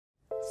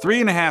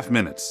3.5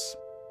 minutes.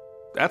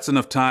 That's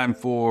enough time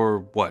for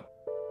what?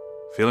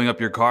 Filling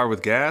up your car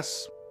with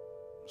gas?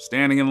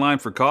 Standing in line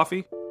for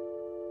coffee?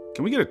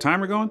 Can we get a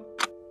timer going?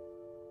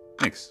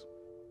 Thanks.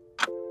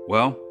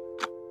 Well,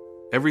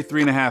 every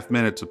 3.5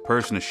 minutes a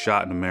person is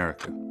shot in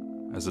America.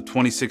 As of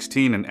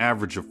 2016, an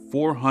average of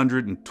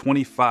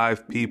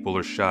 425 people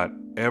are shot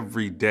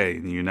every day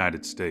in the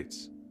United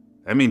States.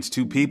 That means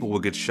 2 people will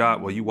get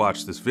shot while you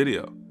watch this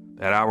video.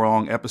 That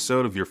hour-long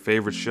episode of your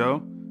favorite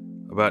show,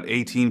 about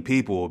 18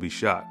 people will be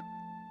shot.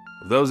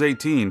 Of those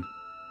 18,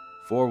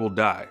 4 will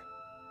die.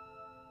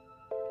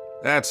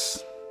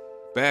 That's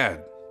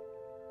bad.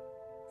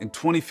 In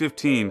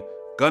 2015,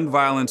 gun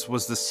violence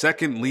was the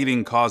second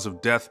leading cause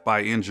of death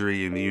by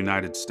injury in the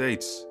United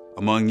States.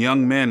 Among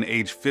young men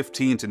aged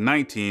 15 to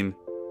 19,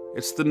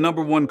 it's the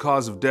 #1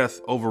 cause of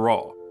death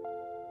overall.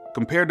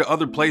 Compared to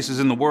other places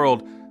in the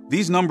world,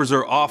 these numbers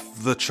are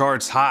off the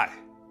charts high.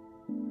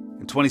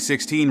 In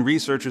 2016,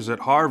 researchers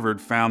at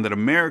Harvard found that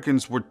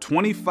Americans were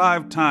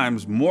 25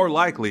 times more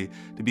likely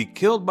to be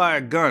killed by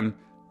a gun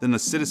than the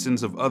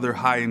citizens of other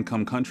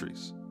high-income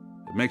countries.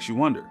 It makes you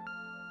wonder,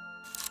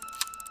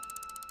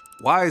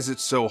 why is it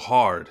so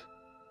hard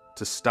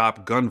to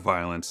stop gun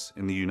violence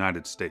in the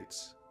United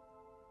States?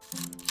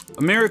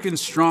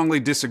 Americans strongly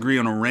disagree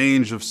on a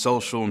range of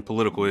social and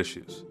political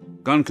issues.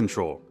 Gun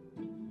control,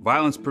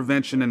 violence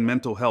prevention, and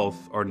mental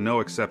health are no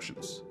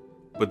exceptions.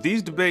 But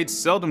these debates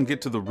seldom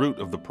get to the root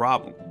of the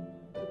problem.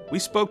 We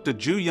spoke to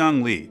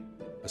Ju-Young Lee,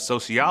 a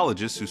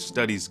sociologist who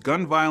studies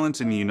gun violence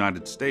in the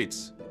United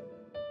States.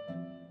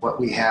 What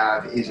we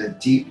have is a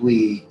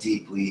deeply,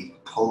 deeply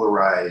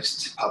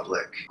polarized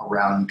public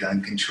around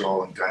gun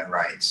control and gun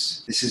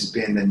rights. This has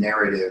been the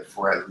narrative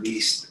for at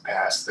least the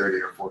past 30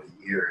 or 40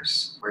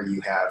 years, where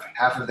you have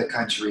half of the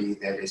country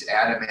that is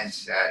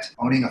adamant that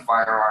owning a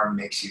firearm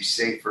makes you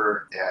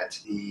safer, that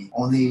the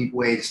only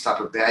way to stop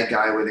a bad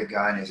guy with a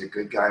gun is a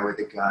good guy with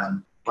a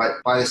gun.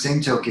 But by the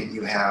same token,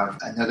 you have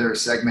another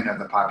segment of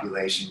the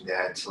population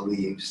that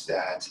believes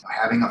that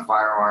having a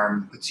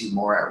firearm puts you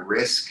more at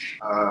risk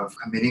of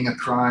committing a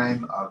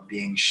crime, of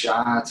being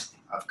shot,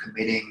 of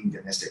committing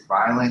domestic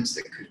violence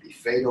that could be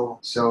fatal.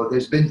 So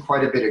there's been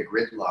quite a bit of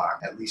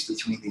gridlock, at least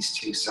between these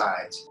two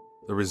sides.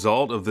 The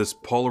result of this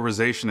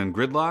polarization and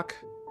gridlock?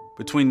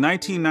 Between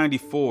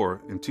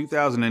 1994 and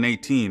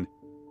 2018,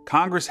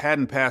 Congress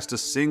hadn't passed a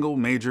single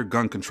major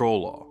gun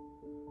control law.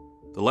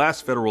 The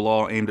last federal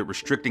law aimed at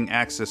restricting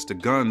access to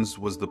guns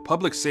was the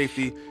Public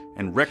Safety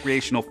and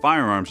Recreational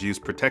Firearms Use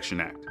Protection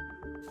Act.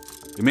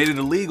 It made it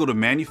illegal to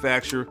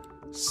manufacture,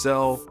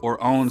 sell,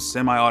 or own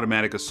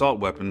semi-automatic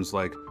assault weapons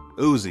like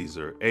Uzis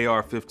or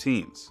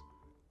AR-15s.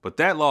 But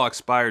that law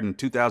expired in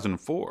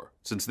 2004.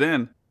 Since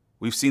then,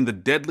 we've seen the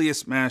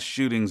deadliest mass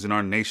shootings in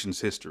our nation's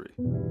history.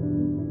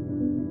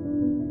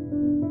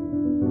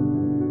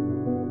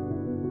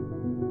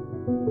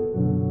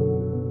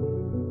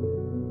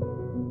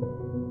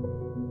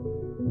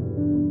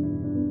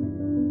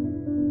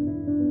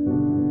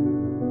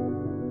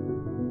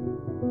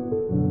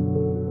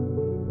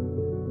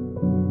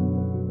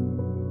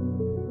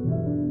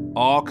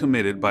 All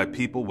committed by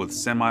people with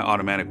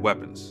semi-automatic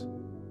weapons,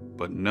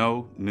 but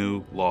no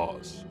new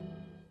laws.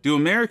 Do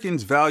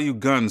Americans value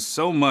guns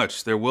so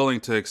much they're willing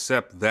to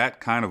accept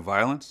that kind of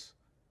violence?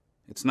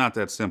 It's not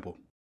that simple.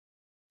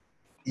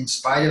 In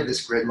spite of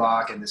this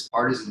gridlock and this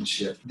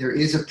partisanship, there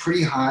is a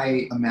pretty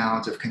high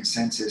amount of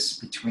consensus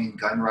between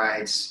gun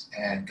rights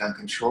and gun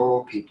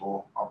control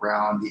people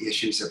around the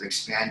issues of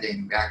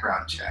expanding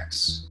background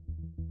checks.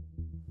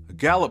 A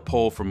Gallup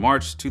poll from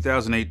March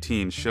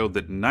 2018 showed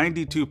that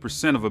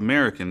 92% of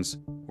Americans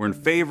were in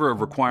favor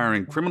of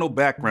requiring criminal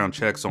background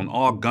checks on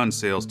all gun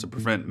sales to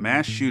prevent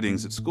mass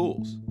shootings at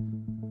schools.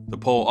 The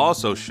poll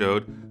also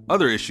showed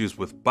other issues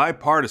with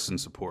bipartisan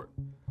support,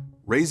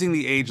 raising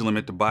the age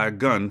limit to buy a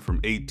gun from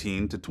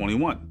 18 to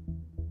 21,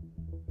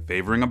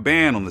 favoring a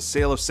ban on the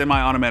sale of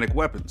semi-automatic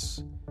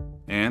weapons,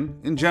 and,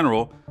 in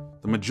general,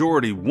 the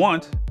majority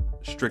want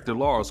stricter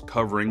laws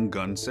covering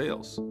gun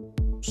sales.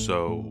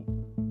 So,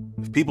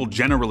 if people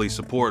generally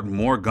support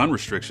more gun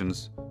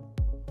restrictions,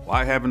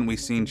 why haven't we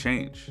seen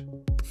change?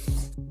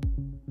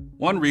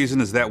 One reason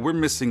is that we're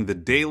missing the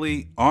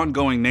daily,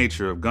 ongoing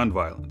nature of gun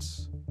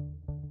violence.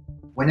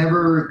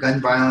 Whenever gun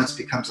violence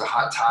becomes a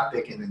hot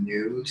topic in the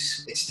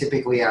news, it's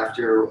typically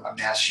after a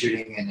mass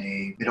shooting in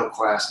a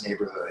middle-class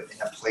neighborhood,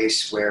 in a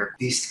place where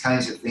these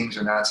kinds of things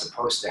are not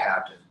supposed to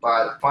happen.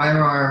 But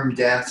firearm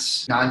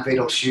deaths,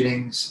 non-fatal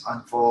shootings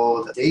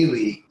unfold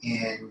daily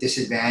in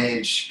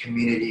disadvantaged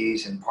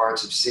communities and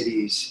parts of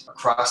cities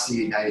across the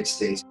United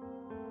States.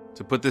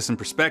 To put this in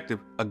perspective,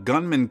 a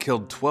gunman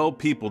killed 12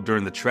 people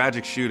during the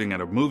tragic shooting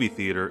at a movie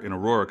theater in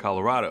Aurora,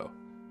 Colorado.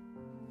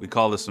 We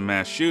call this a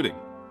mass shooting.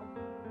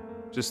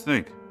 Just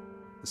think,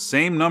 the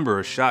same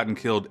number is shot and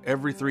killed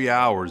every 3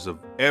 hours of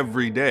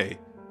every day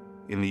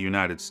in the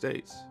United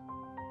States.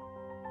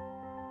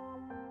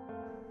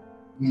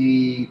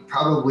 We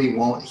probably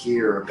won't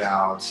hear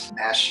about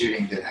mass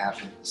shooting that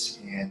happens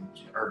in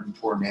an urban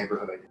poor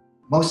neighborhood.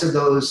 Most of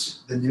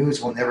those the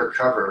news will never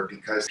cover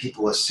because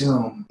people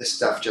assume this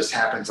stuff just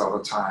happens all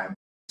the time,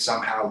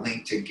 somehow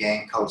linked to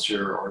gang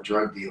culture or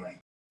drug dealing,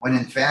 when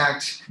in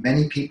fact,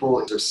 many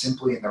people are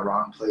simply in the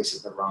wrong place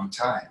at the wrong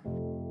time.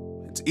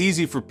 It's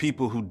easy for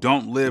people who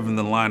don't live in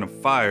the line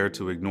of fire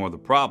to ignore the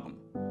problem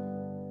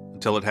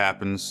until it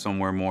happens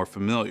somewhere more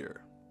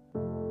familiar.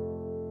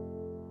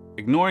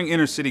 Ignoring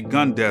inner-city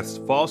gun deaths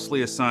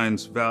falsely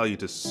assigns value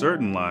to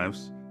certain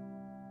lives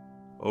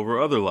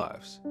over other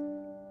lives.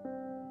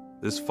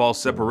 This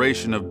false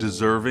separation of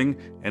deserving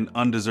and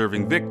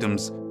undeserving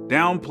victims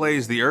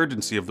downplays the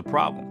urgency of the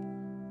problem.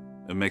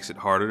 It makes it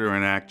harder to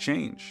enact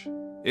change.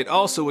 It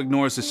also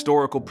ignores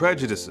historical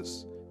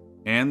prejudices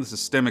and the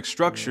systemic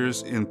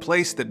structures in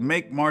place that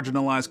make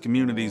marginalized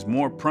communities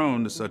more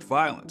prone to such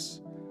violence.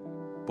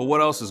 But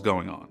what else is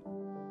going on?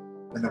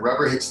 When the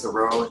rubber hits the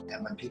road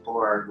and when people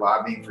are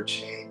lobbying for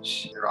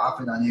change, they're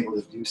often unable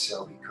to do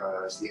so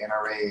because the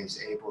NRA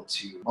is able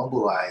to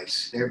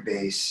mobilize their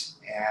base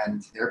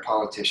and their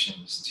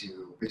politicians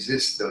to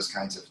resist those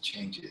kinds of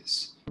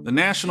changes. The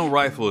National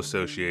Rifle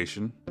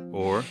Association,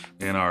 or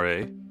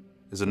NRA,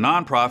 is a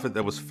nonprofit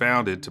that was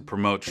founded to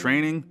promote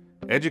training,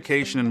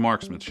 education, and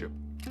marksmanship.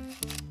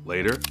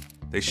 Later,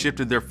 they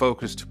shifted their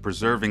focus to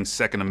preserving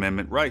Second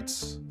Amendment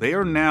rights. They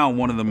are now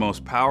one of the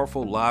most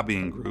powerful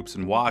lobbying groups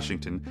in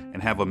Washington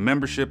and have a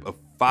membership of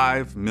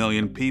 5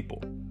 million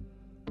people.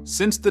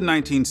 Since the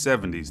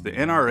 1970s, the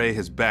NRA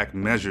has backed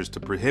measures to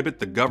prohibit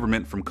the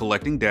government from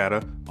collecting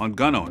data on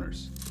gun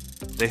owners.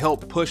 They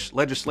help push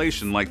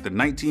legislation like the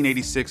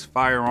 1986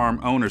 Firearm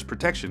Owners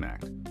Protection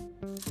Act.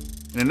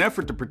 In an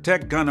effort to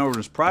protect gun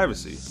owners'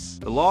 privacy,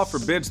 the law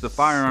forbids the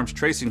Firearms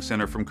Tracing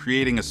Center from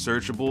creating a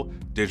searchable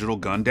digital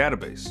gun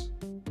database.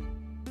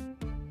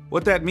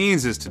 What that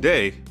means is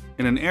today,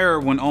 in an era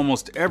when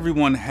almost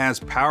everyone has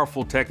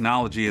powerful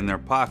technology in their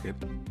pocket,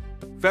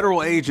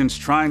 federal agents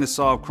trying to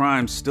solve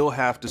crimes still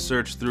have to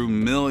search through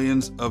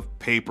millions of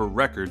paper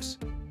records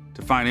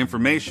to find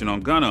information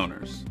on gun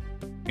owners.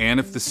 And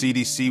if the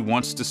CDC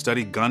wants to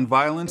study gun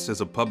violence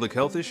as a public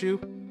health issue,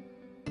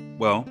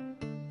 well,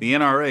 the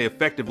NRA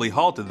effectively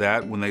halted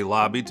that when they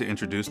lobbied to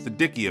introduce the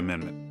Dickey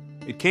Amendment.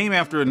 It came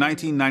after a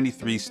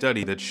 1993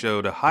 study that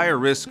showed a higher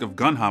risk of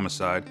gun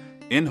homicide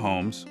in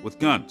homes with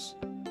guns.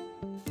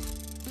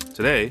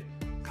 Today,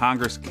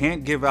 Congress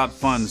can't give out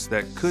funds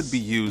that could be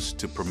used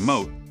to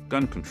promote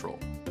gun control.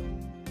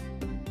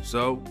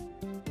 So,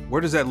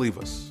 where does that leave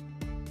us?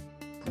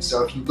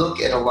 So if you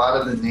look at a lot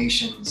of the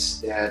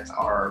nations that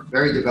are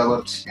very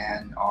developed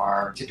and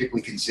are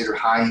typically considered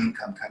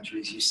high-income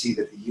countries, you see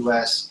that the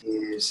U.S.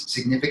 is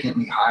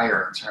significantly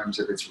higher in terms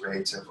of its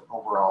rates of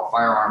overall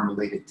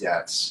firearm-related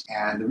deaths.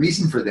 And the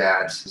reason for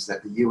that is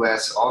that the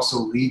U.S. also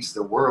leads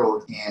the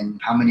world in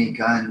how many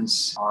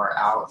guns are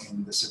out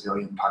in the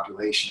civilian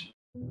population.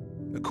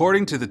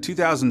 According to the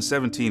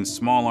 2017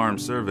 Small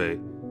Arms Survey,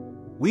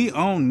 we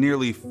own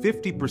nearly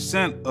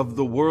 50% of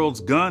the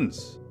world's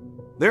guns.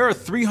 There are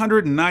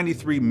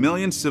 393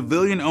 million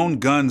civilian-owned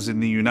guns in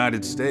the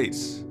United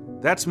States.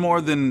 That's more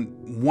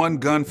than one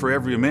gun for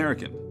every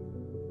American.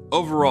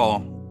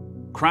 Overall,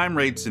 crime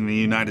rates in the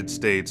United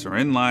States are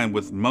in line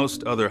with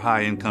most other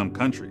high-income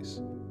countries.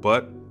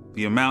 But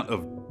the amount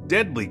of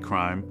deadly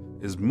crime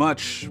is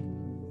much,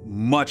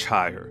 much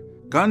higher.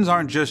 Guns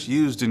aren't just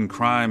used in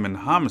crime and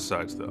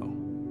homicides, though.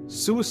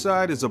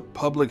 Suicide is a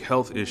public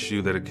health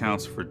issue that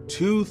accounts for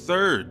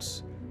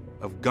 2/3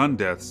 of gun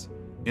deaths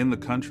in the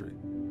country.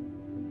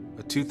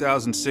 A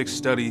 2006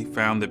 study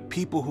found that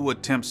people who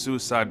attempt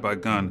suicide by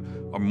gun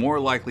are more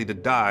likely to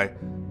die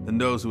than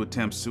those who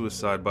attempt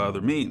suicide by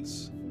other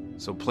means.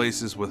 So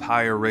places with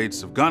higher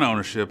rates of gun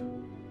ownership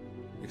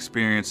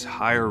experience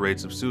higher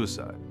rates of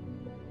suicide.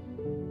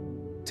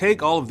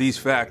 Take all of these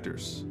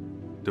factors: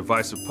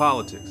 divisive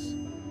politics,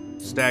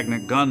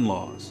 stagnant gun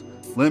laws,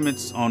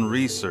 limits on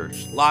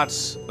research,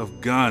 lots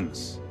of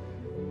guns.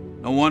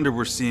 No wonder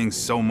we're seeing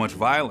so much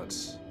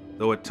violence.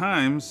 Though at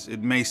times,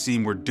 it may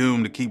seem we're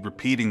doomed to keep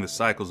repeating the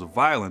cycles of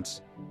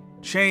violence,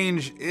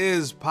 change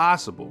is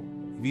possible.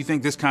 If you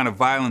think this kind of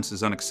violence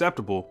is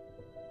unacceptable,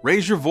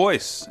 raise your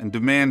voice and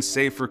demand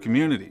safer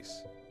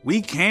communities.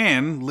 We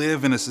can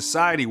live in a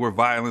society where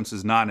violence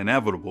is not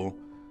inevitable,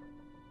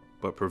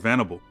 but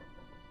preventable.